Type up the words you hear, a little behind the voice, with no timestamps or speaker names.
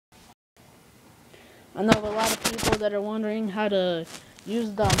I know a lot of people that are wondering how to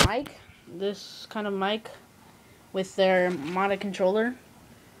use the mic, this kind of mic, with their modded controller,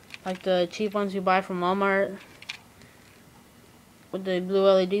 like the cheap ones you buy from Walmart with the blue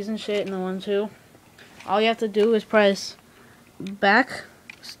LEDs and shit, and the one too. All you have to do is press back,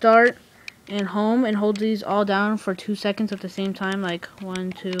 start, and home, and hold these all down for 2 seconds at the same time, like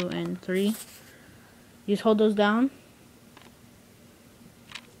 1, 2, and 3. You just hold those down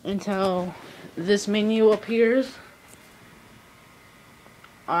until this menu appears.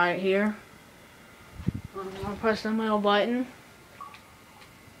 Alright, here. I'm gonna press the middle button.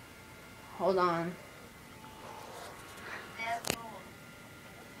 Hold on.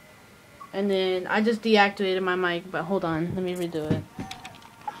 And then I just deactivated my mic, but hold on, let me redo it.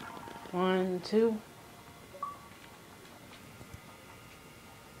 1, 2.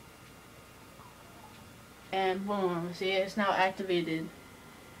 And boom, see, it's now activated.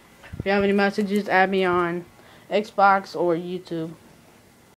 If you have any messages, add me on Xbox or YouTube.